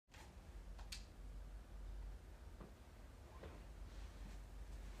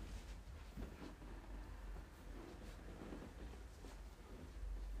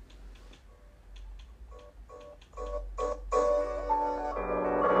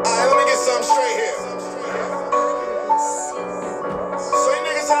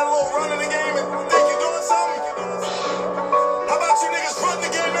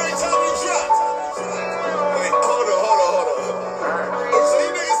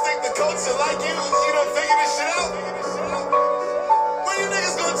like you done figured this shit out? When you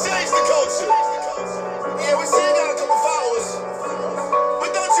niggas gonna change the culture? Yeah, we see you got a couple followers,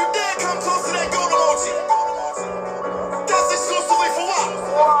 but don't you dare come close to that gold emoji. That's exclusively for what?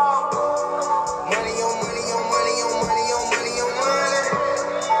 Money on money on money on money on money on money.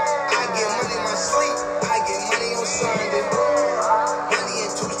 I get money in my sleep. I get money on Sunday. Monday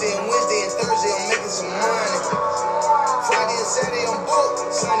and Tuesday and Wednesday and Thursday I'm making some money. Friday and Saturday I'm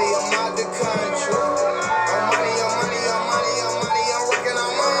booked. Sunday I'm out the country. I'm money on money on money on money. I'm working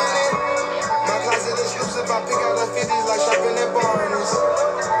on money. My closet exclusive. I pick out the 50s like shopping at Barney's.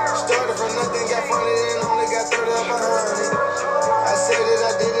 Started from nothing, got funded and only got 30 up behind it. I said it,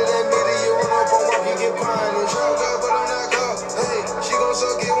 I did it, admit it. You run up on walk, you get punished. Oh God, but I'm not caught. Hey, she gon'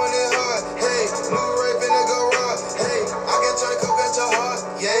 suck it when it hard. Hey, new rape in the garage. Hey, I can turn coke into heart.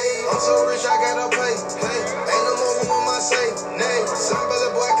 Yay, I'm so rich, I gotta pay. Hey, ain't no more room in my safe. Nay, some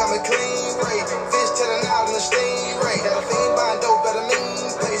better boy, coming clean, right? Fish telling out in the steam, right? Got a fiend buying dope, better mean.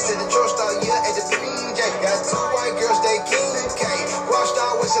 Pace to the drugstore, yeah, at the BJ. Got two white girls, they king K. Washed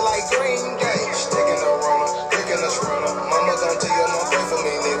out, whistle like Green Day. Sticking the runner, picking the runner. Mama gon' tell you, no, pray for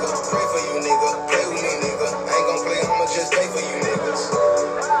me, nigga. Pray for you, nigga. Play with me, nigga. Ain't gon' play, I'ma just pay for you, niggas.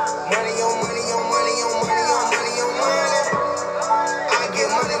 Money on money on money on money on money on money. I get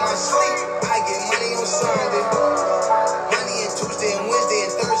money in my sleep. I get money on Sunday. Monday and Tuesday and Wednesday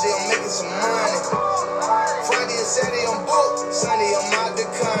and Thursday I'm making some money. Friday and Saturday I'm booked. Sunday I'm out the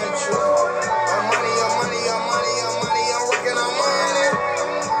country. I'm money on money on money on money. I'm working on money.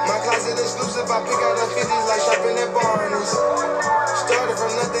 My closet exclusive. I pick out the 50s like shopping at Barney's. Started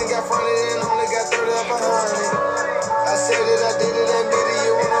from nothing, got funded and only got 30 up behind it. I said it, I did it, admit it.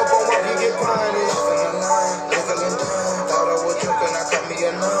 You run up on walk, you get punished. From the line, nickel and dime. Thought I was joking, I caught me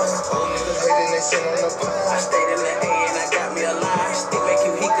a nine. Old niggas hating, they sit on the pine. I stayed in the A and I got me a line. Still make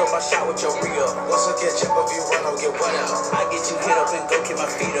you hiccup, I shot with your re-up. Once I get chip up, you run, I'll get one out. I get you hit up and go kick my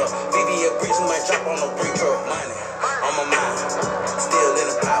feet up. BB a breeze, might drop on the brick truck. Money on my mind. Still in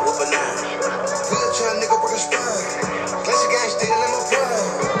the pot with a 9. Good try, nigga, break a spine. Classic gang still in my prime.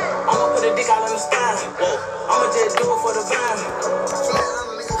 I'ma put a dick out in the spine. Whoa, I'ma just do it for the vine. Flat on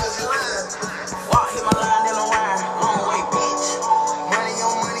the nigga, cause you lying. Walk, hit my line, then I'm rhyme. Long way, bitch. Money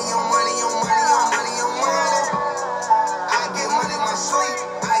on money on money on money on money on money. I get money in my sleep.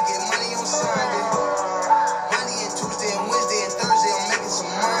 I get money on Sunday. Monday and Tuesday and Wednesday and Thursday I'm making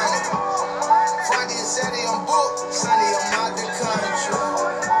some money. Friday and Saturday I'm booked. Sunday I'm out the country.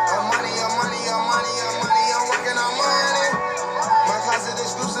 I'm money on money on money on money. I'm working on money. My closet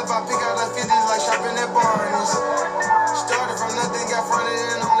exclusive. I pick out the 50s like shopping at Barney's. Started from nothing, got funded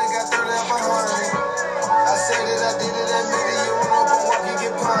and only got 30 up behind it. I said it, I did it, admit it. You run up on walk, you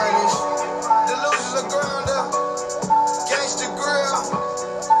get punished. Delusions are ground up. Gangsta grill.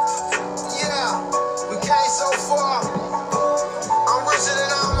 Yeah, we came so far. I'm richer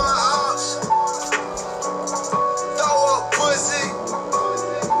than all my ops. Throw up pussy.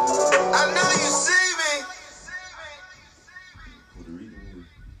 I know you see me.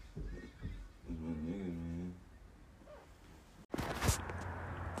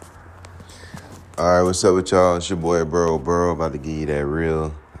 Alright, what's up with y'all? It's your boy Burrow, about to give you that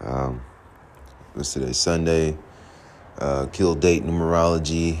real. What's today? Sunday. Kill date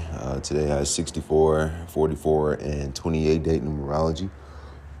numerology. Today has 64, 44, and 28 date numerology.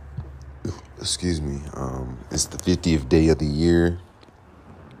 Excuse me. It's the 50th day of the year.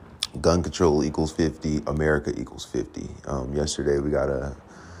 Gun control equals 50. America equals 50. Yesterday we got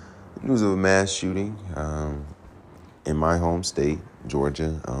news of a mass shooting in my home state,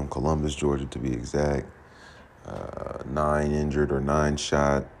 Georgia, Columbus, Georgia to be exact. 9 injured or 9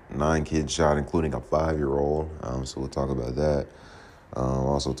 kids shot, including a 5-year-old. So we'll talk about that.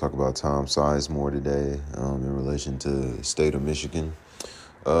 Also talk about Tom Sizemore today in relation to the state of Michigan.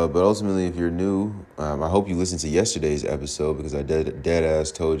 But ultimately, if you're new, I hope you listened to yesterday's episode because I dead ass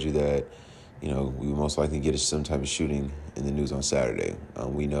told you that, we would most likely get some type of shooting in the news on Saturday.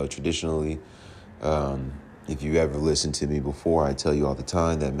 We know traditionally, if you ever listened to me before, I tell you all the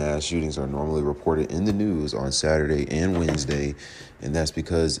time that mass shootings are normally reported in the news on Saturday and Wednesday. And that's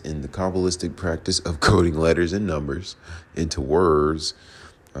because in the Kabbalistic practice of coding letters and numbers into words,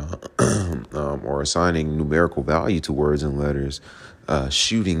 or assigning numerical value to words and letters,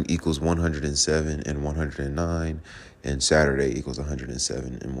 shooting equals 107 and 109, and Saturday equals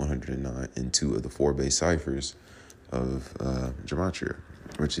 107 and 109 in 2 of the 4 base ciphers of gematria,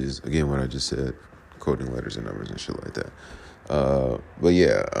 which is, again, what I just said, coding letters and numbers and shit like that. But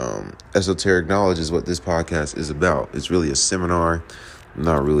yeah, esoteric knowledge is what this podcast is about. It's really a seminar. I'm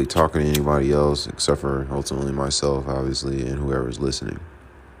not really talking to anybody else except for ultimately myself, obviously, and whoever's listening.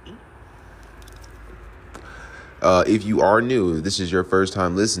 If you are new, this is your first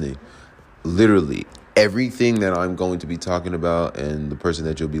time listening, literally everything that I'm going to be talking about and the person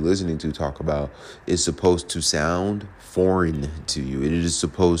that you'll be listening to talk about is supposed to sound foreign to you. It is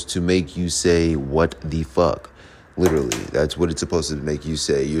supposed to make you say, what the fuck? Literally, that's what it's supposed to make you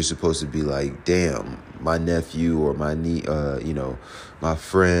say. You're supposed to be like, damn, my nephew or my my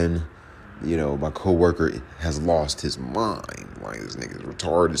friend, my coworker has lost his mind. Like, this nigga's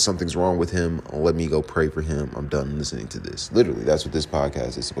retarded. Something's wrong with him. Let me go pray for him. I'm done listening to this. Literally, that's what this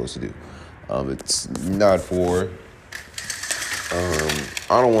podcast is supposed to do. It's not for,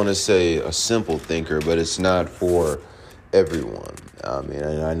 I don't want to say a simple thinker, but it's not for everyone.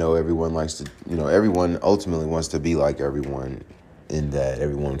 And I know everyone likes to, everyone ultimately wants to be like everyone in that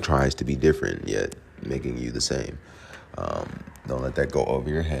everyone tries to be different, yet making you the same. Don't let that go over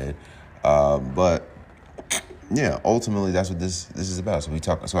your head. But yeah, ultimately that's what this is about. So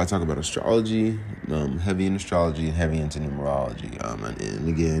I talk about astrology, heavy in astrology and heavy into numerology. And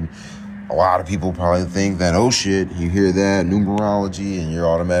again, a lot of people probably think that, oh shit, you hear that, numerology, and you're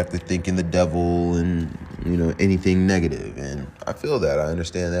automatically thinking the devil and, anything negative. And I feel that. I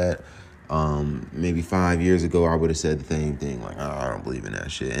understand that. Maybe 5 years ago, I would have said the same thing, like, I don't believe in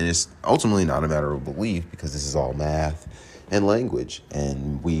that shit. And it's ultimately not a matter of belief, because this is all math and language.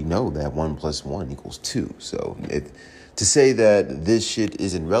 And we know that 1 + 1 = 2. So to say that this shit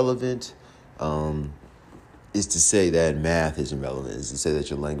isn't relevant, is to say that math isn't relevant, is to say that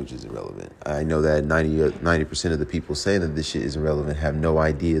your language isn't relevant. I know that 90% of the people saying that this shit isn't relevant have no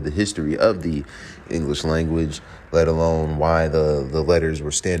idea the history of the English language, let alone why the letters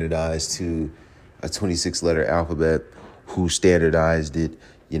were standardized to a 26-letter alphabet, who standardized it,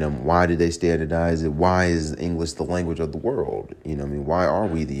 why did they standardize it, why is English the language of the world, why are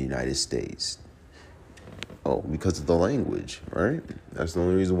we the United States? Oh, because of the language, right? That's the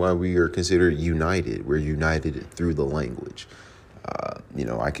only reason why we are considered united. We're united through the language.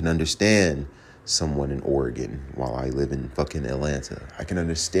 I can understand someone in Oregon while I live in fucking Atlanta. I can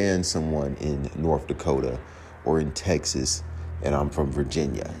understand someone in North Dakota or in Texas, and I'm from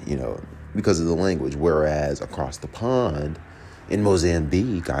Virginia, because of the language. Whereas across the pond in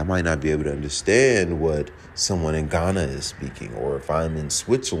Mozambique, I might not be able to understand what someone in Ghana is speaking. Or if I'm in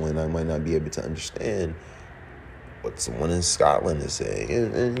Switzerland, I might not be able to understand what someone in Scotland is saying.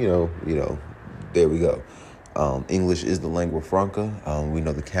 And there we go. English is the lingua franca. We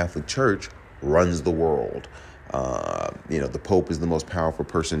know the Catholic Church runs the world. The Pope is the most powerful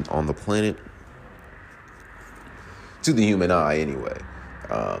person on the planet, to the human eye anyway.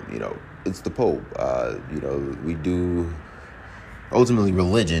 It's the Pope. We do... Ultimately,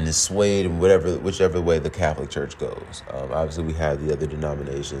 religion is swayed in whichever way the Catholic Church goes. Obviously, we have the other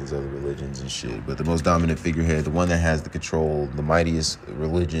denominations, other religions and shit, but the most dominant figurehead, the one that has the control, the mightiest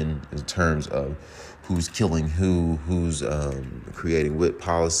religion in terms of who's killing who's creating what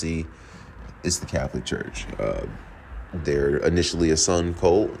policy, is the Catholic Church. They're initially a sun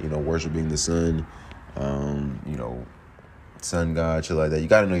cult, worshiping the sun, sun god, shit like that. You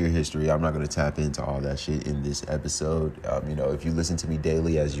got to know your history. I'm not going to tap into all that shit in this episode. If you listen to me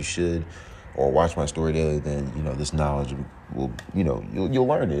daily, as you should, or watch my story daily, then, this knowledge will, you'll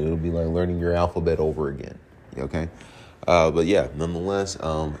learn it. It'll be like learning your alphabet over again. Okay. But yeah, nonetheless,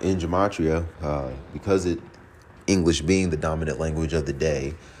 in gematria, because English being the dominant language of the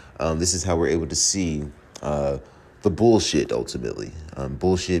day, this is how we're able to see, the bullshit, ultimately.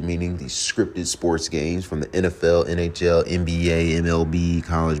 Bullshit meaning these scripted sports games from the NFL, NHL, NBA, MLB,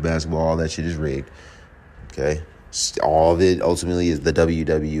 college basketball, all that shit is rigged. Okay? All of it ultimately is the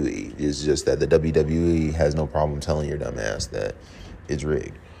WWE. It's just that the WWE has no problem telling your dumb ass that it's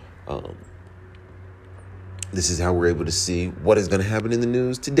rigged. This is how we're able to see what is going to happen in the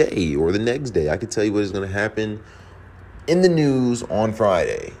news today or the next day. I can tell you what is going to happen in the news on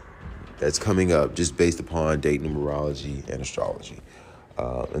Friday. That's coming up, just based upon date numerology and astrology.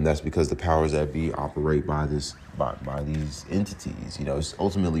 And that's because the powers that be operate by these entities. It's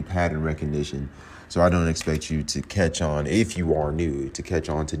ultimately pattern recognition. So I don't expect you to catch on, if you are new, to catch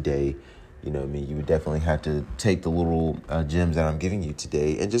on today. You would definitely have to take the little gems that I'm giving you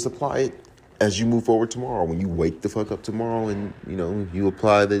today and just apply it as you move forward tomorrow. When you wake the fuck up tomorrow and, you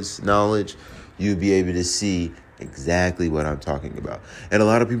apply this knowledge, you'll be able to see exactly what I'm talking about. And a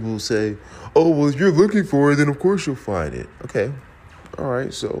lot of people will say, oh, well, if you're looking for it, then of course you'll find it. Okay. All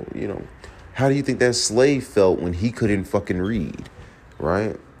right. So, how do you think that slave felt when he couldn't fucking read?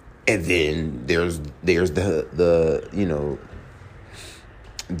 Right. And then there's the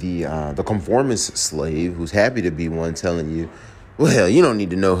conformist slave who's happy to be one, telling you, well, hell, you don't need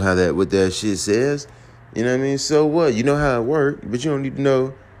to know what that shit says. You know what I mean? So what? You know how it works, but you don't need to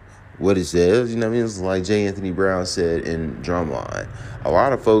know what it says. You know what I mean? It's like J. Anthony Brown said in Drumline. A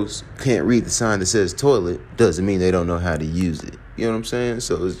lot of folks can't read the sign that says toilet. Doesn't mean they don't know how to use it. You know what I'm saying?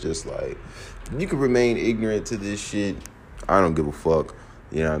 So it's just like, you can remain ignorant to this shit. I don't give a fuck.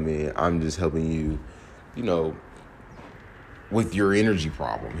 You know what I mean? I'm just helping you, you know, with your energy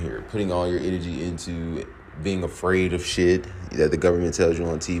problem here. Putting all your energy into being afraid of shit that the government tells you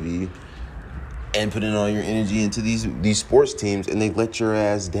on TV. And putting all your energy into these sports teams, and they let your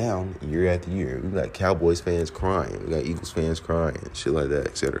ass down year after year. We got Cowboys fans crying. We got Eagles fans crying, shit like that,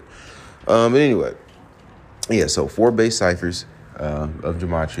 etc. But anyway, yeah, so 4 base ciphers of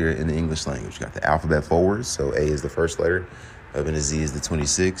gematria in the English language. You got the alphabet forwards, so A is the first letter, up into Z is the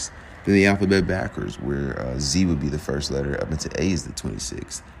 26th. Then the alphabet backwards, where Z would be the first letter, up into A is the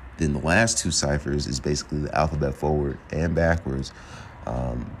 26th. Then the last 2 ciphers is basically the alphabet forward and backwards,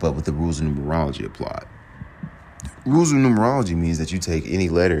 but with the rules of numerology applied. Rules of numerology means that you take any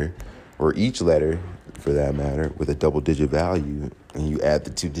letter, or each letter for that matter, with a double-digit value, and you add the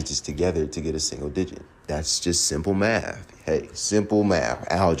 2 digits together to get a single digit. That's just simple math. Hey, simple math,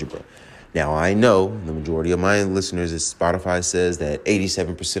 algebra. Now, I know the majority of my listeners, as Spotify says, that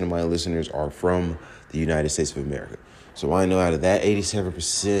 87% of my listeners are from the United States of America. So I know out of that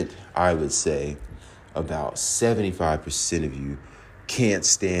 87%, I would say about 75% of you can't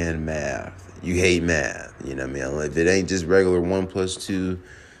stand math. You hate math. You know what I mean? If it ain't just regular 1 + 2,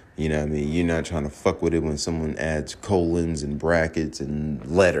 you know what I mean? You're not trying to fuck with it when someone adds colons and brackets and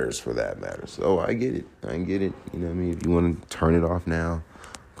letters for that matter. So I get it. You know what I mean? If you want to turn it off now,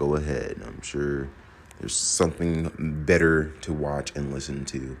 go ahead. I'm sure there's something better to watch and listen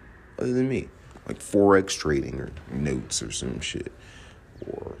to other than me. Like Forex trading or notes or some shit.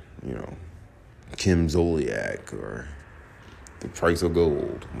 Or, you know, Kim Zolciak or the price of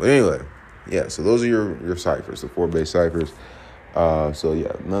gold. But anyway, yeah, so those are your ciphers, the 4 base ciphers. So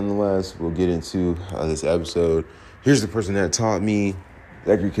yeah, nonetheless, we'll get into this episode. Here's the person that taught me,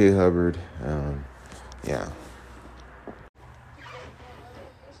 Zachary K. Hubbard. Yeah.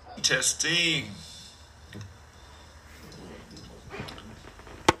 Testing.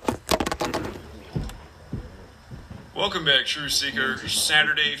 Welcome back, Truth Seeker.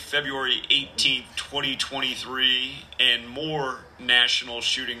 Saturday, February 18th, 2023, and more national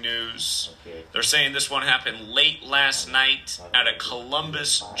shooting news. They're saying this one happened late last night at a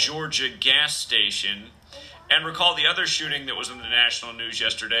Columbus, Georgia gas station. And recall the other shooting that was in the national news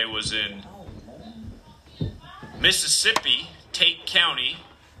yesterday was in Mississippi, Tate County,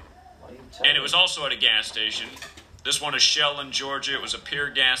 and it was also at a gas station. This one is Shell in Georgia. It was a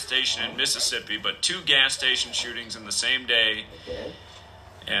Pier gas station in Mississippi, but 2 gas station shootings in the same day.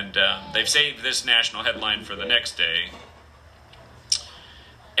 And they've saved this national headline for the next day.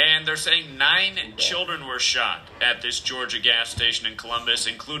 And they're saying 9 children were shot at this Georgia gas station in Columbus,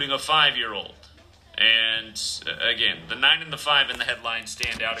 including a 5-year-old. And again, the 9 and the 5 in the headline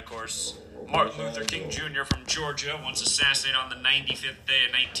stand out, of course. Martin Luther King Jr. from Georgia was assassinated on the 95th day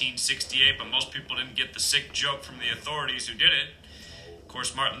of 1968, but most people didn't get the sick joke from the authorities who did it. Of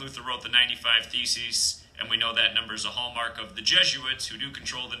course, Martin Luther wrote the 95 Theses, and we know that number is a hallmark of the Jesuits, who do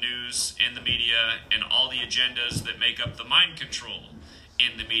control the news and the media and all the agendas that make up the mind control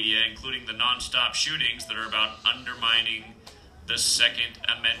in the media, including the nonstop shootings that are about undermining the Second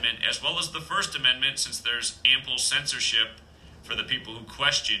Amendment, as well as the First Amendment, since there's ample censorship for the people who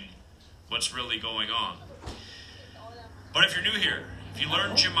question what's really going on. But if you're new here, if you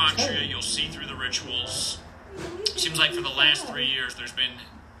learn gematria, you'll see through the rituals. Seems like for the last 3 years, there's been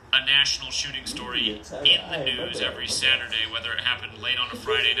a national shooting story in the news every Saturday, whether it happened late on a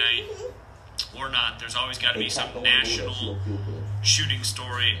Friday night or not. There's always got to be some national shooting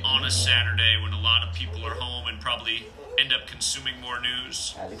story on a Saturday when a lot of people are home and probably end up consuming more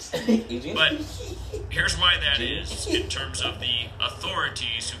news. But here's why that is in terms of the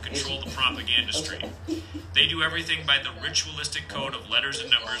authorities who control the propaganda stream. They do everything by the ritualistic code of letters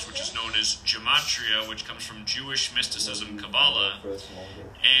and numbers, which is known as gematria, which comes from Jewish mysticism, Kabbalah.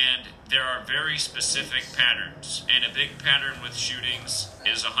 And there are very specific patterns. And a big pattern with shootings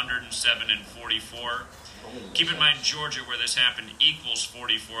is 107 and 44. Keep in mind, Georgia, where this happened, equals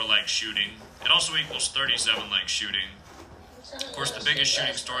 44 like shooting. It also equals 37 like shooting. Of course, the biggest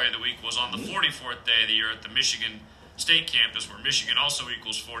shooting story of the week was on the 44th day of the year at the Michigan State campus, where Michigan also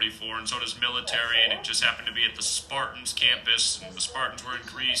equals 44, and so does military, and it just happened to be at the Spartans campus, and the Spartans were in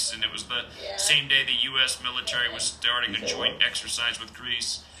Greece, and it was the same day the U.S. military was starting a joint exercise with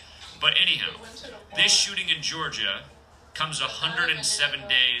Greece. But anyhow, this shooting in Georgia comes 107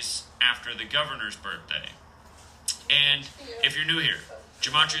 days after the governor's birthday. And if you're new here,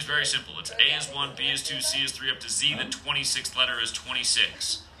 gematria is very simple. It's A is 1, B is 2, C is 3, up to Z. The 26th letter is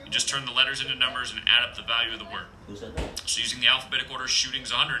 26. just turn the letters into numbers and add up the value of the word. So using the alphabetic order,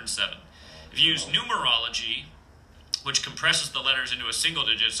 shooting's 107. If you use numerology, which compresses the letters into a single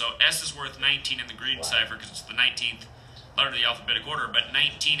digit, so S is worth 19 in the green cipher because it's the 19th letter of the alphabetic order, but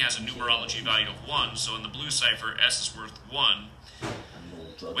 19 has a numerology value of 1, so in the blue cipher, S is worth 1.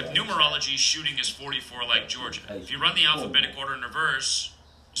 With numerology, shooting is 44 like Georgia. If you run the alphabetic order in reverse,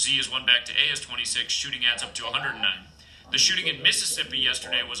 Z is 1 back to A is 26, shooting adds up to 109. The shooting in Mississippi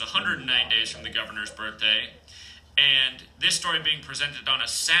yesterday was 109 days from the governor's birthday. And this story being presented on a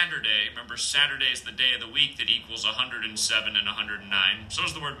Saturday, remember Saturday is the day of the week that equals 107 and 109. So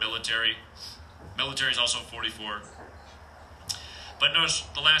is the word military. Military is also 44. But notice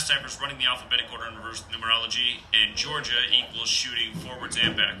the last cipher is running the alphabetic order in reverse numerology, and Georgia equals shooting forwards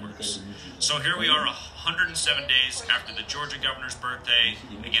and backwards. So here we are 107 days after the Georgia governor's birthday.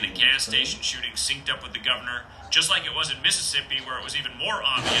 Again, a gas station shooting synced up with the governor, just like it was in Mississippi, where it was even more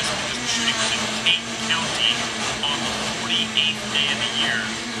obvious because the shooting was in Tate County on the 48th day of the year,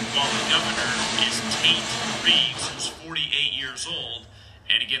 while the governor is Tate Reeves, who's 48 years old.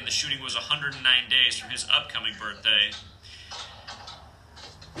 And again, the shooting was 109 days from his upcoming birthday.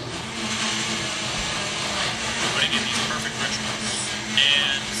 But again, these perfect rituals.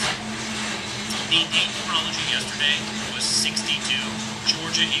 And the date numerology yesterday was 62.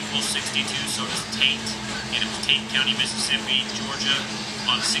 Georgia equals 62, so does Tate. And it was Tate County, Mississippi, Georgia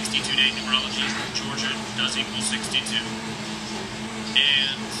on 62-day numerology. Georgia does equal 62.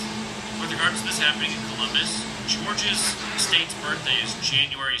 And with regards to this happening in Columbus, Georgia's state's birthday is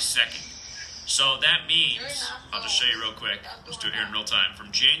January 2nd. So that means, I'll just show you real quick, let's do it here in real time,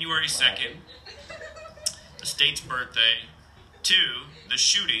 from January 2nd, the state's birthday, to the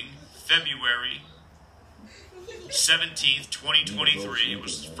shooting, February 17th, 2023, it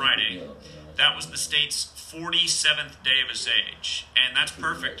was Friday, that was the state's 47th day of his age. And that's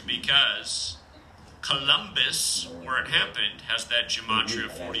perfect because Columbus, where it happened, has that gematria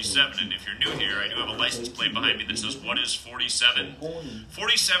of 47. And if you're new here, I do have a license plate behind me that says, what is 47?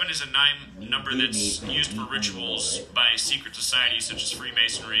 47 is a number that's used for rituals by secret societies such as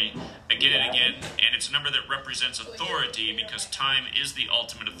Freemasonry again and again. And it's a number that represents authority because time is the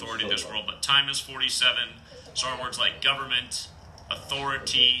ultimate authority in this world. But time is 47. So are words like government,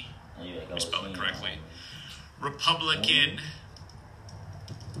 authority, let me spell it correctly, Republican,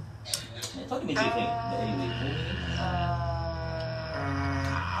 Talk to me, but anyway.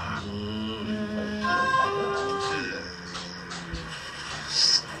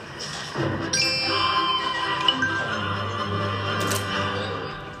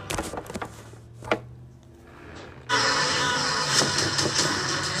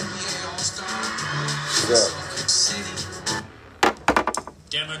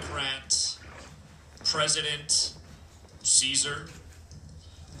 Democrat, President, Caesar,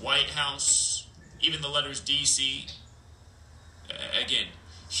 White House, even the letters D.C. Again,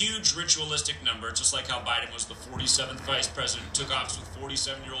 huge ritualistic number, just like how Biden was the 47th vice president, took office with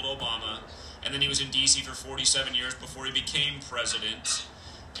 47-year-old Obama, and then he was in D.C. for 47 years before he became president.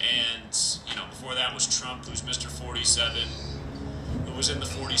 And, before that was Trump, who's Mr. 47, who was in the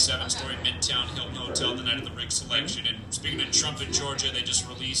 47-story Midtown Hilton Hotel the night of the rigged selection. And speaking of Trump in Georgia, they just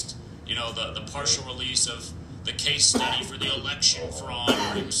released, the partial release of the case study for the election fraud,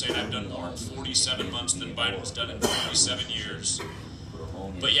 where he was saying, I've done more in 47 months than Biden was done in 47 years.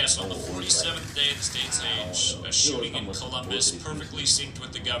 But yes, on the 47th day of the state's age, a shooting in Columbus, perfectly synced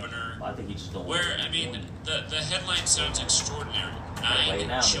with the governor, where, the headline sounds extraordinary.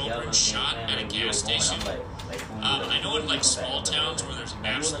 9 children shot at a gas station. I know in, small towns where there's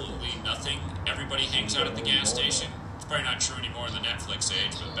absolutely nothing, everybody hangs out at the gas station. It's probably not true anymore in the Netflix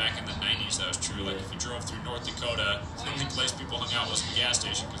age, but back in the 90s that was true. Like, if you drove through North Dakota, the only place people hung out was the gas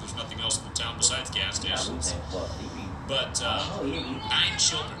station because there's nothing else in the town besides gas stations. But 9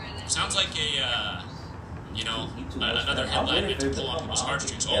 children. Sounds like another headline meant to pull on people's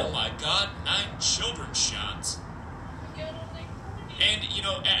heartstrings. Oh my God, 9 children shot. And,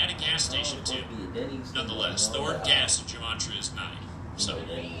 at a gas station too, nonetheless. The word gas in gematria is 9. So,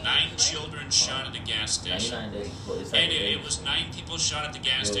 9 children shot at a gas station. And it was 9 people shot at the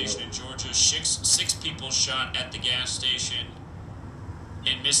gas station in Georgia, 6 people shot at the gas station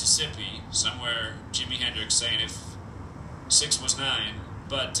in Mississippi, somewhere Jimi Hendrix saying if 6 was 9.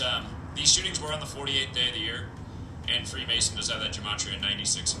 But these shootings were on the 48th day of the year, and Freemason does have that gematria in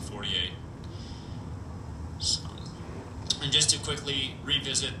 96 and 48. So, and just to quickly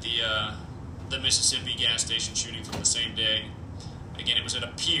revisit the Mississippi gas station shooting from the same day. Again, it was at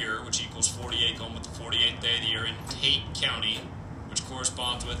a pier, which equals 48, going with the 48th day of the year in Tate County, which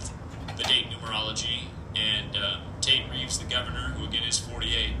corresponds with the date numerology. And Tate Reeves, the governor, who again is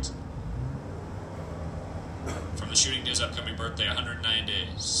 48. Shooting his upcoming birthday, 109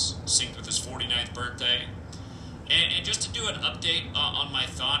 days, synced with his 49th birthday. And just to do an update on my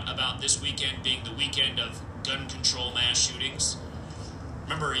thought about this weekend being the weekend of gun control mass shootings.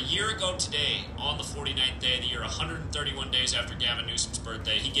 Remember, a year ago today, on the 49th day of the year, 131 days after Gavin Newsom's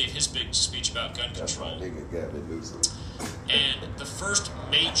birthday, he gave his big speech about gun control. That's my nigga, Gavin Newsom. And the first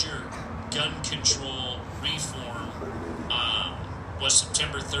major gun control reform was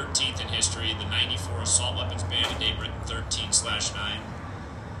September 13th in history, the 94 assault weapons ban, a date written 13/9.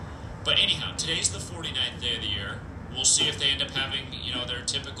 But anyhow, today's the 49th day of the year. We'll see if they end up having, their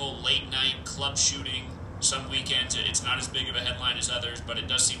typical late night club shooting. Some weekends it's not as big of a headline as others, but it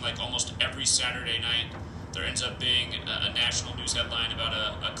does seem like almost every Saturday night there ends up being a national news headline about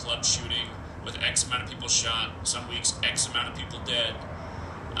a club shooting with X amount of people shot, some weeks X amount of people dead.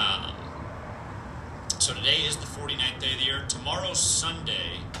 So today is the 49th day of the year. Tomorrow,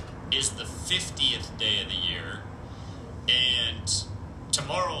 Sunday, is the 50th day of the year. And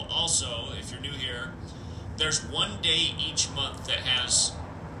tomorrow also, if you're new here, there's one day each month that has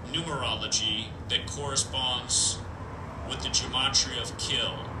numerology that corresponds with the gematria of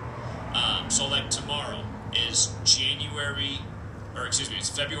kill. So like tomorrow is it's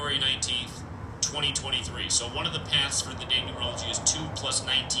February 19th, 2023. So one of the paths for the day numerology is 2 +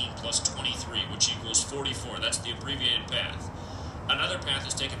 19 + 23, which equals 44. That's the abbreviated path. Another path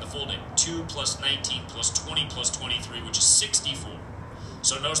is taking the full day, 2 + 19 + 20 + 23, which is 64.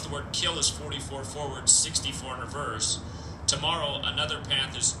 So notice the word kill is 44 forward, 64 in reverse. Tomorrow, another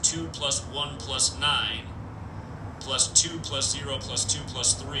path is 2 + 1 + 9 + 2 + 0 + 2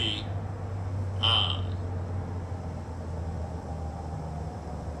 + 3.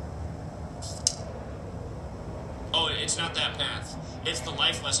 Oh, it's not that path. It's the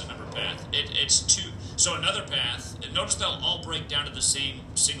life lesson number path. It's 2. So another path, and notice they'll all break down to the same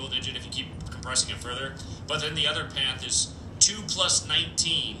single digit if you keep compressing it further. But then the other path is 2 +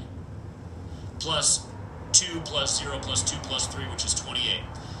 19 + 2 + 0 + 2 + 3, which is 28.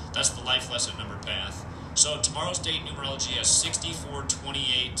 That's the life lesson number path. So tomorrow's date numerology has 64,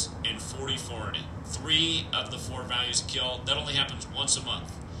 28, and 44 in it. 3 of the 4 values of kill. That only happens once a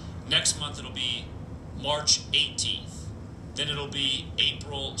month. Next month it'll be March 18th. Then it'll be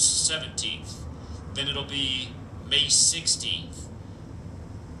April 17th. Then it'll be May 16th.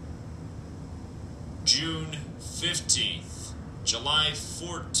 June 15th. July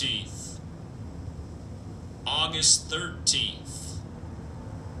 14th. August 13th.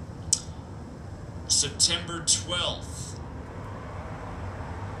 September 12th.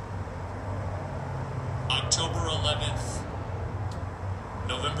 October 11th.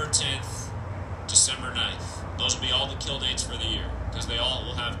 November 10th. December 9th. Those will be all the kill dates for the year, because they all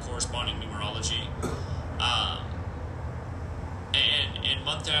will have corresponding numerology. And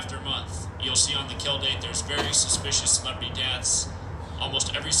month after month, you'll see on the kill date there's very suspicious celebrity deaths.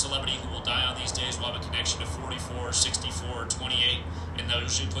 Almost every celebrity who will die on these days will have a connection to 44, 64, or 28, and they'll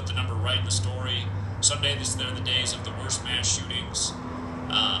usually put the number right in the story. Some days they're the days of the worst mass shootings.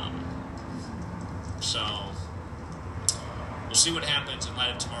 So we'll see what happens in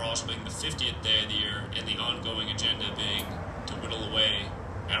light of tomorrow also being the 50th day of the year, and the ongoing agenda being to whittle away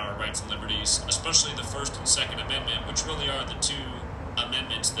at our rights and liberties, especially the First and Second Amendment, which really are the 2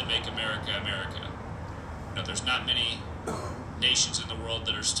 amendments that make America America. There's not many nations in the world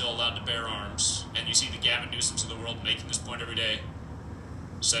that are still allowed to bear arms, and you see the Gavin Newsoms of the world making this point every day,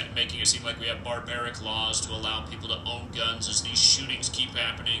 making it seem like we have barbaric laws to allow people to own guns as these shootings keep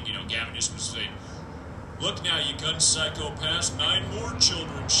happening. Gavin Newsom was saying, "Look now, you gun psychopaths, 9 more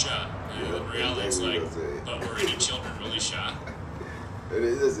children shot." In reality, it's like, but were any children really shot? It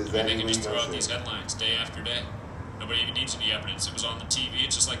is exactly. And they can just throw out these headlines day after day. Nobody even needs any evidence. It was on the TV.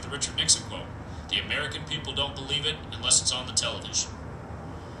 It's just like the Richard Nixon quote. The American people don't believe it unless it's on the television.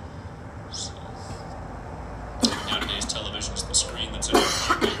 So, nowadays, television is the screen that's in our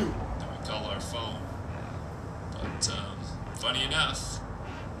pocket that we call our phone. But funny enough,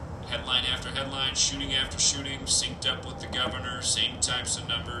 headline after headline, shooting after shooting, synced up with the governor, same types of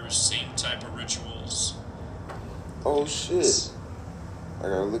numbers, same type of rituals. Oh shit! I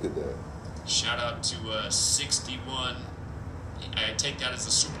gotta look at that. Shout out to 61. I take that as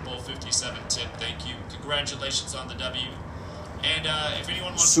the Super Bowl 57 tip. Thank you. Congratulations on the W. And if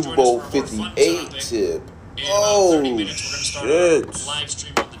anyone wants Super to join Bowl us for a more fun 58 topic, tip. in about 30 minutes we're going to shit. start our live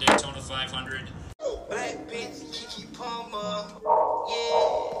stream of the Daytona 500. Black bitch, Kiki Palmer.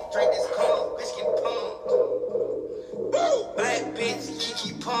 Yeah, drink this cold, bitch get pumped. Black bitch,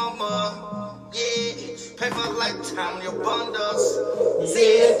 Kiki Palmer. Yeah, pay for a lifetime on your bundles. See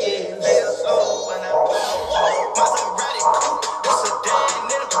it, yeah, feel slow when I pump. Maserati coupe, this a damn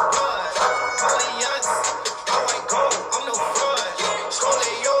little blood. Polyax, I white gold.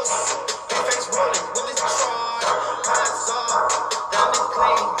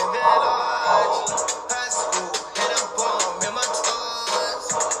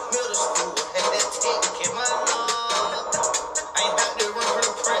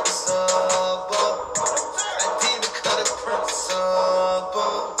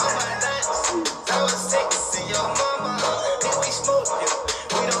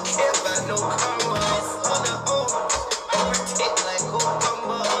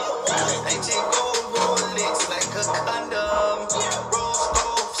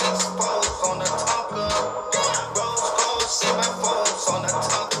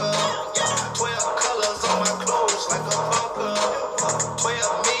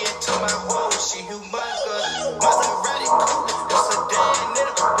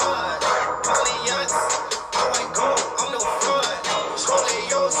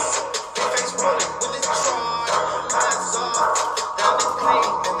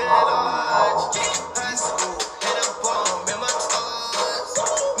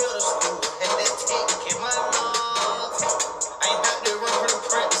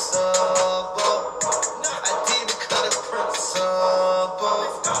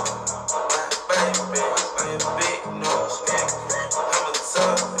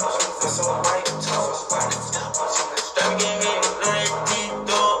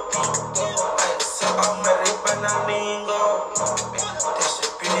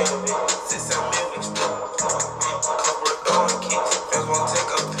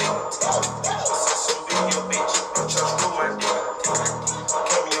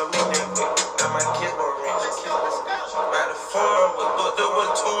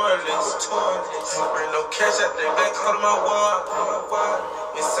 cash out the bank, hold my wall.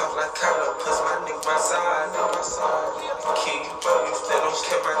 It's soft like Kylo, push my nigga my side. Keep you, but you still don't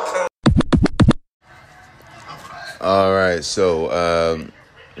care my cut. All right, so,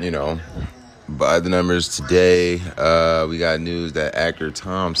 by the numbers today, we got news that actor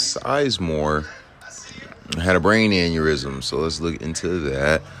Tom Sizemore had a brain aneurysm. So let's look into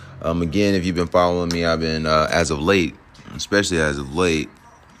that. Again, if you've been following me, I've been, especially as of late,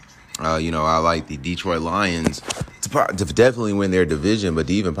 I like the Detroit Lions to definitely win their division, but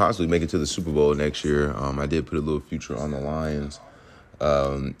to even possibly make it to the Super Bowl next year. I did put a little future on the Lions.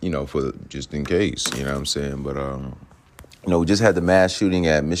 For just in case, you know what I'm saying? But, we just had the mass shooting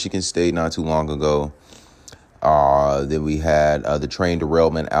at Michigan State not too long ago. Then we had the train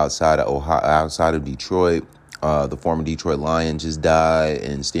derailment outside of Detroit. The former Detroit Lion just died,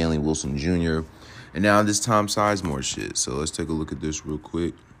 and Stanley Wilson Jr. And now this Tom Sizemore shit. So let's take a look at this real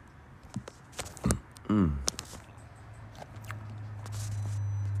quick.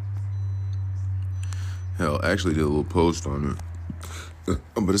 Hell, I actually did a little post on it.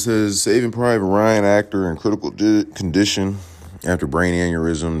 But it says, Saving Private Ryan actor in critical condition after brain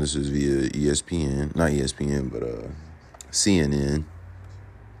aneurysm. This is via ESPN. Not ESPN, but CNN.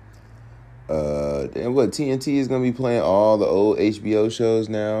 And what, TNT is going to be playing all the old HBO shows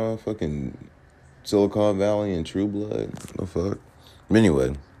now? Fucking Silicon Valley and True Blood? What the fuck? But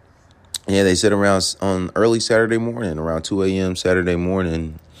anyway, yeah, they said on early Saturday morning, around 2 a.m. Saturday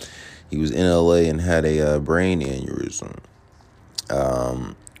morning, he was in LA and had a brain aneurysm.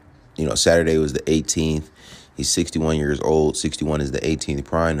 Saturday was the 18th. He's 61 years old. 61 is the 18th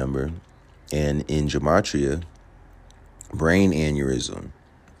prime number. And in gematria, brain aneurysm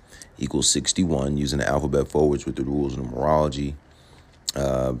equals 61 using the alphabet forwards with the rules of numerology.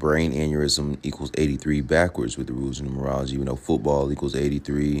 Brain aneurysm equals 83 backwards with the rules of numerology. We know football equals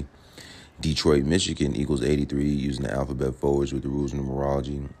 83. Detroit, Michigan equals 83 using the alphabet forwards with the rules of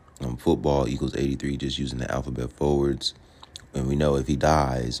numerology. Football equals 83 just using the alphabet forwards. And we know if he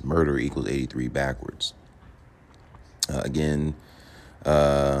dies, murder equals 83 backwards.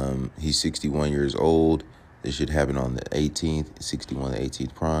 He's 61 years old. This should happen on the 18th, 61, the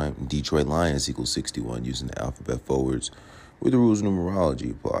 18th prime. Detroit Lions equals 61 using the alphabet forwards with the rules of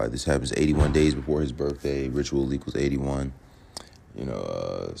numerology apply. This happens 81 days before his birthday. Ritual equals 81.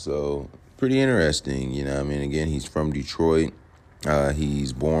 So pretty interesting. Again, he's from Detroit.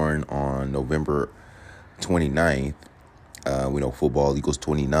 He's born on November 29th. We know football equals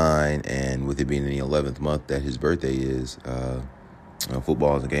 29, and with it being in the 11th month that his birthday is,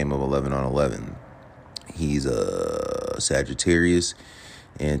 football is a game of 11 on 11. He's a Sagittarius,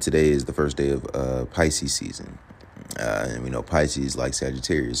 and today is the first day of Pisces season. And we know Pisces, like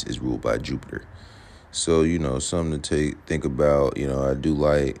Sagittarius, is ruled by Jupiter. So, something to think about. I do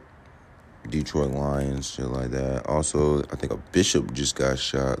like Detroit Lions, shit like that. Also, I think a bishop just got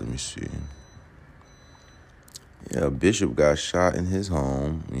shot. Let me see. Yeah, a bishop got shot in his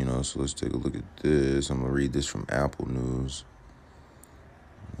home, so let's take a look at this. I'm going to read this from Apple News.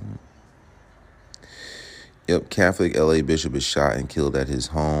 Yep, Catholic LA bishop is shot and killed at his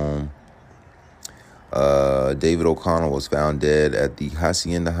home. David O'Connell was found dead at the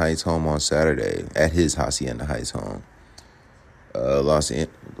Hacienda Heights home on Saturday, at his Hacienda Heights home. Los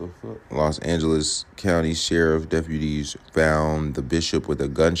Angeles County Sheriff deputies found the bishop with a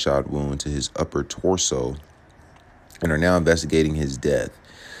gunshot wound to his upper torso and are now investigating his death.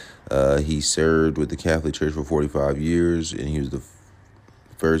 He served with the Catholic Church for 45 years, and he was the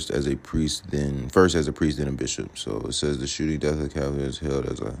first as a priest, then a bishop. So it says the shooting death of the Catholic is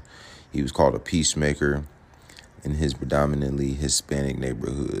held he was called a peacemaker in his predominantly Hispanic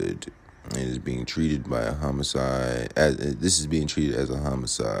neighborhood. It is being treated by a homicide. This is being treated as a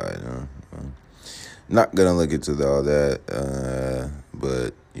homicide. Not gonna look into all that,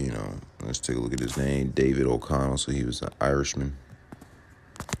 but let's take a look at his name, David O'Connell. So he was an Irishman.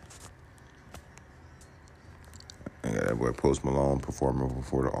 I got that boy Post Malone performing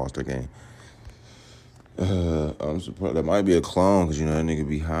before the All-Star game. I'm surprised that might be a clone because that nigga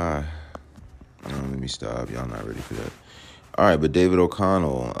be high. Let me stop. Y'all not ready for that. All right, but David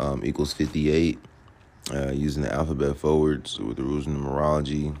O'Connell equals 58 using the alphabet forwards with the rules of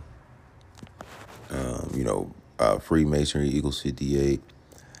numerology. Freemasonry equals 58.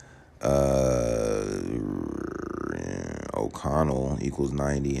 O'Connell equals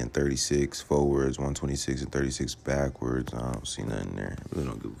 90 and 36 forwards, 126 and 36 backwards. I don't see nothing there. I really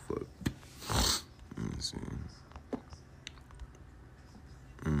don't give a fuck. Let's see.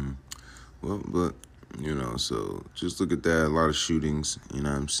 Well, but, so just look at that. A lot of shootings, you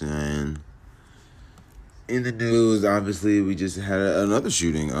know what I'm saying? In the news, obviously, we just had another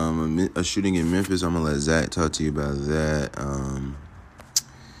shooting. A shooting in Memphis. I'm gonna let Zach talk to you about that. I'm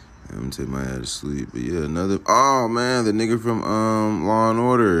gonna take my ass to sleep. But yeah, another. Oh man, the nigga from Law and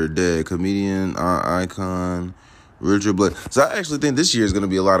Order dead. Comedian, icon, Richard Blood. So I actually think this year is gonna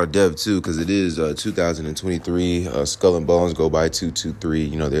be a lot of dev too, because it is 2023. Skull and Bones go by 223.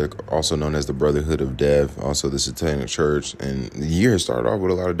 You know, they're also known as the Brotherhood of Dev. Also, the Satanic Church, and the year started off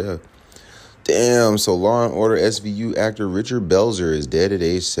with a lot of dev. Damn, so Law & Order SVU actor Richard Belzer is dead at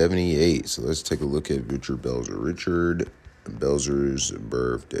age 78. So let's take a look at Richard Belzer. Richard Belzer's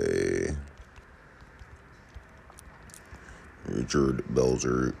birthday. Richard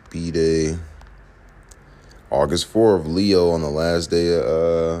Belzer, B-Day. August 4th, Leo on the last day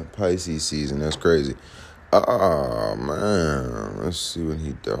of Pisces season. That's crazy. Oh, man. Let's see when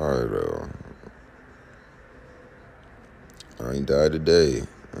he died, though. Oh, he died today.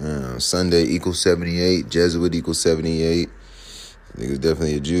 Sunday equals 78. Jesuit equals 78. I think he's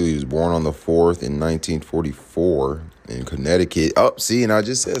definitely a Jew. He was born on the 4th in 1944 in Connecticut. Oh, see, and I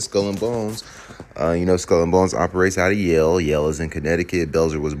just said Skull and Bones. You know, Skull and Bones operates out of Yale. Yale is in Connecticut.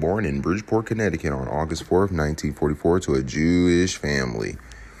 Belzer was born in Bridgeport, Connecticut on August 4th, 1944 to a Jewish family.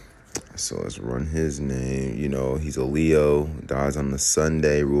 So let's run his name. You know, he's a Leo. Dies on the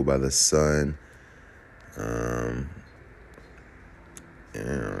Sunday, ruled by the sun.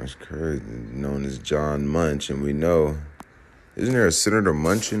 Yeah, that's crazy. Known as John Munch, and we know, isn't there a Senator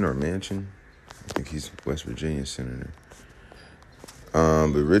Munchin or Manchin? I think he's West Virginia senator.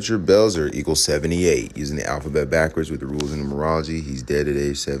 But Richard Belzer equals 78. Using the alphabet backwards with the rules of numerology, he's dead at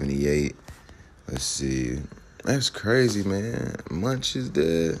age 78. Let's see. That's crazy, man. Munch is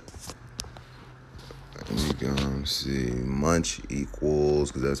dead. Let me go see. Munch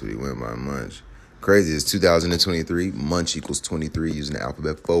equals, because that's what he went by, Munch. Crazy, it's 2023. Munch equals 23 using the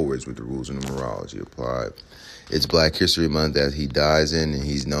alphabet forwards with the rules of numerology applied. It's Black History Month that he dies in, and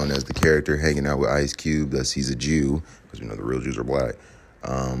he's known as the character hanging out with Ice Cube. Thus, he's a Jew, because we know the real Jews are black.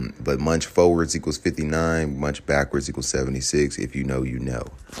 But Munch forwards equals 59. Munch backwards equals 76. If you know, you know.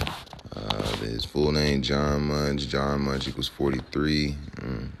 His full name, John Munch. John Munch equals 43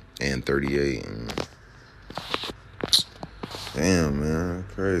 and 38. Damn, man.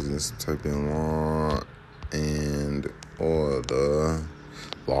 Crazy. Let's type in Law and Order.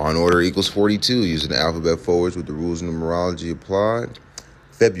 Law and Order equals 42 using the alphabet forwards with the rules of numerology applied.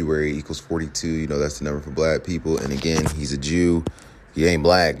 February equals 42. You know, that's the number for black people. And again, he's a Jew. He ain't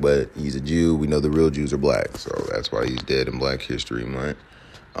black, but he's a Jew. We know the real Jews are black. So that's why he's dead in Black History Month.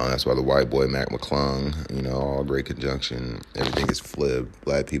 That's why the white boy, Mac McClung, you know, all great conjunction. Everything is flipped.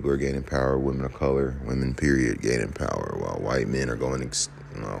 Black people are gaining power. Women of color, women, period, gaining power. While white men are going,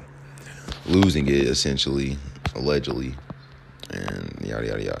 losing it, essentially, allegedly, and yada,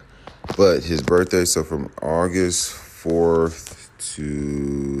 yada, yada. But his birthday, so from August 4th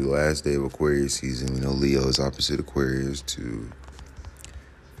to the last day of Aquarius season, you know, Leo is opposite Aquarius, to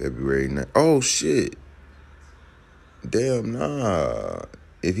February 9th. Oh, shit. Damn, nah.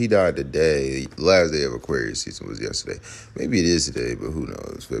 If he died today, the last day of Aquarius season was yesterday. Maybe it is today, but who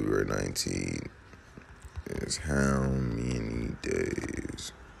knows? February 19th is how many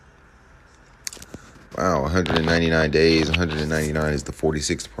days? Wow, 199 days. 199 is the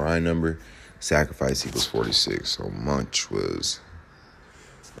 46th prime number. Sacrifice equals 46. So Munch was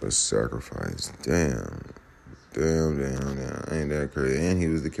sacrificed. Damn. Ain't that crazy? And he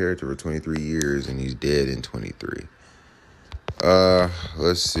was the character for 23 years, and he's dead in 23.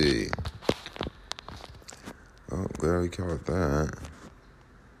 Let's see. Oh, glad we caught that.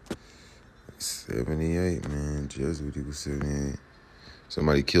 78, man. Jesuit equals 78.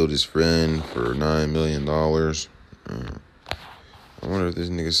 Somebody killed his friend for $9 million. I wonder if this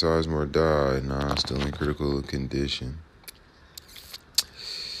nigga Sizemore died. Nah, still in critical condition.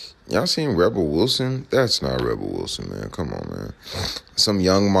 Y'all seen Rebel Wilson? That's not Rebel Wilson, man. Come on, man. Some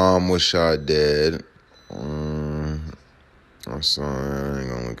young mom was shot dead. I'm sorry, I ain't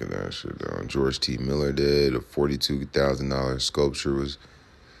gonna look at that shit, though. George T. Miller dead. A $42,000 sculpture was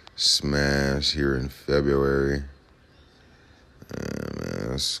smashed here in February. Yeah,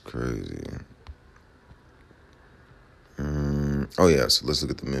 man, that's crazy. Oh, yeah, so let's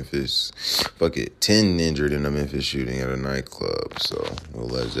look at the Memphis. Fuck it. 10 injured in a Memphis shooting at a nightclub. So we'll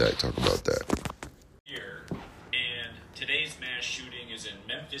let Zach talk about that. Here, and today's mass shooting is in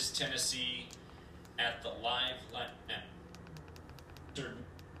Memphis, Tennessee, at the Live.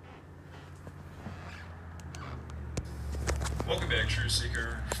 Welcome back, Truth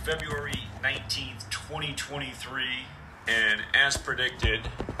Seeker. February 19th, 2023, and as predicted,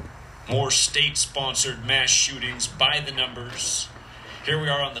 more state-sponsored mass shootings by the numbers. Here we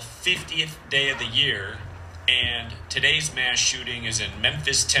are on the 50th day of the year, And today's mass shooting is in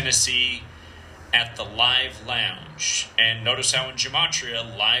Memphis, Tennessee at the Live Lounge. And notice how in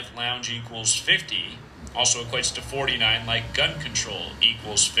Gematria, Live Lounge equals 50 also equates to 49, like gun control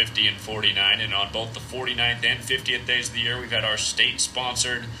equals 50 and 49. And on both the 49th and 50th days of the year, we've had our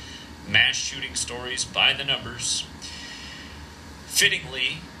state-sponsored mass shooting stories by the numbers.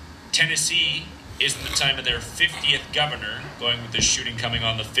 Fittingly, Tennessee is in the time of their 50th governor, going with this shooting coming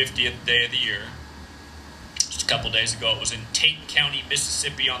on the 50th day of the year. Just a couple days ago, it was in Tate County,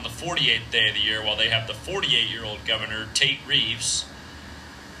 Mississippi on the 48th day of the year, while they have the 48-year-old governor, Tate Reeves.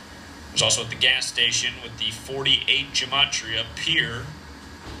 It was also at the gas station with the 48 Gematria Pier.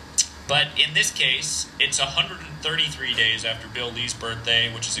 But in this case, it's 133 days after Bill Lee's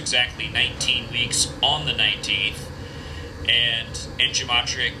birthday, which is exactly 19 weeks on the 19th. And in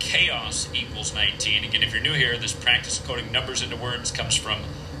Gematria, chaos equals 19. Again, if you're new here, this practice of coding numbers into words comes from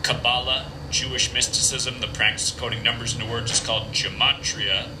Kabbalah, Jewish mysticism. The practice of coding numbers into words is called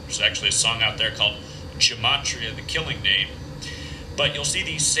Gematria. There's actually a song out there called Gematria, the Killing Name. But you'll see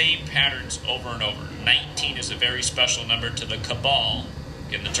these same patterns over and over. 19 is a very special number to the Cabal.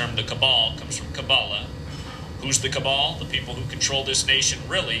 Again, the term the Cabal comes from Kabbalah. Who's the Cabal? The people who control this nation,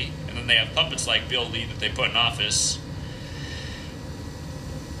 really. And then they have puppets like Bill Lee that they put in office.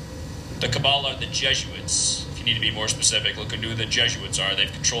 The Cabal are the Jesuits. If you need to be more specific, look into who the Jesuits are.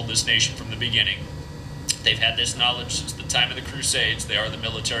 They've controlled this nation from the beginning. They've had this knowledge since the time of the Crusades. They are the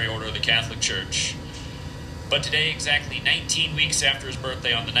military order of the Catholic Church. But today, exactly 19 weeks after his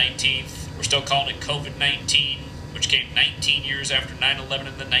birthday on the 19th, we're still calling it COVID-19, which came 19 years after 9/11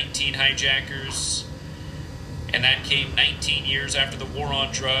 and the 19 hijackers. And that came 19 years after the war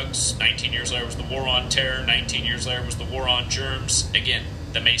on drugs. 19 years later was the war on terror. 19 years later was the war on germs. Again,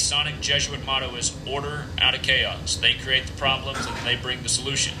 the Masonic Jesuit motto is order out of chaos. They create the problems and they bring the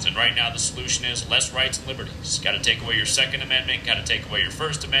solutions. And right now the solution is less rights and liberties. Got to take away your Second Amendment. Got to take away your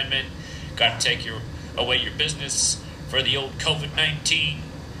First Amendment. Got to take away your business for the old COVID-19.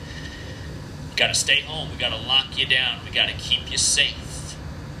 Got to stay home. We got to lock you down. We got to keep you safe.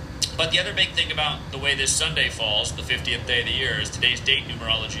 But the other big thing about the way this Sunday falls, the 50th day of the year, is today's date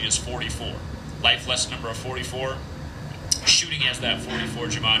numerology is 44. Life lesson number of 44. Shooting has that 44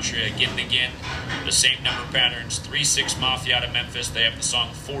 Gematria again and again. The same number patterns. 3-6 Mafia out of Memphis. They have the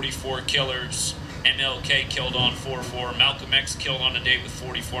song 44 Killers. MLK killed on 4-4. Malcolm X killed on a date with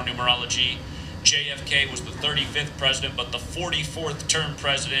 44 numerology. JFK was the 35th president, but the 44th term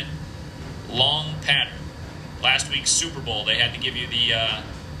president. Long pattern. Last week's Super Bowl, they had to give you the...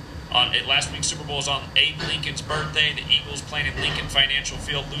 last week's Super Bowl was on Abe Lincoln's birthday. The Eagles playing at Lincoln Financial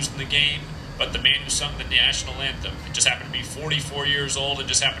Field, losing the game. But the man who sung the national anthem, it just happened to be 44 years old. It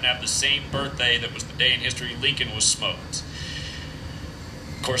just happened to have the same birthday that was the day in history Lincoln was smoked.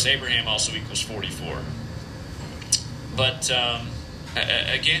 Of course, Abraham also equals 44. But,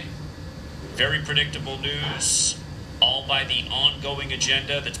 again, very predictable news, all by the ongoing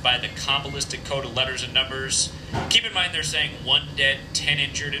agenda that's by the Kabbalistic code of letters and numbers. Keep in mind they're saying 1 dead, 10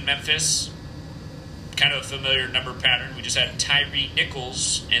 injured in Memphis. Kind of a familiar number pattern. We just had Tyree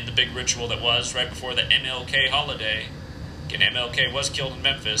Nichols in the big ritual that was right before the MLK holiday. Again, MLK was killed in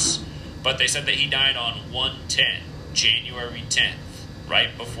Memphis, but they said that he died on 1/10, January 10th,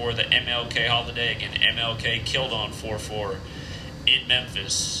 right before the MLK holiday. Again, MLK killed on 4/4 in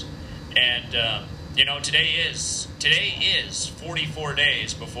Memphis. And, today is 44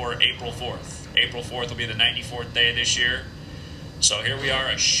 days before April 4th. April 4th will be the 94th day of this year. So here we are,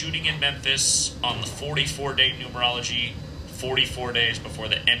 a shooting in Memphis on the 44-day numerology, 44 days before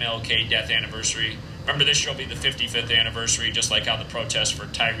the MLK death anniversary. Remember, this year will be the 55th anniversary, just like how the protest for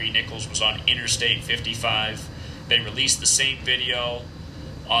Tyree Nichols was on Interstate 55. They released the same video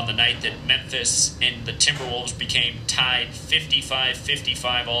on the night that Memphis and the Timberwolves became tied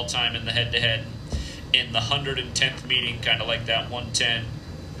 55-55 all-time in the head-to-head in the 110th meeting, kind of like that 110.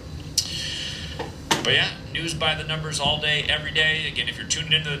 But yeah, news by the numbers all day, every day. Again, if you're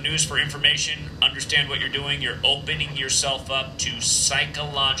tuning into the news for information, understand what you're doing. You're opening yourself up to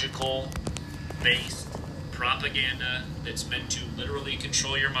psychological-based propaganda that's meant to literally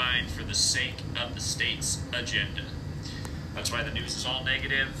control your mind for the sake of the state's agenda. That's why the news is all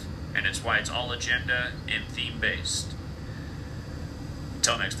negative, and it's why it's all agenda and theme-based.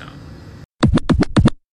 Until next time.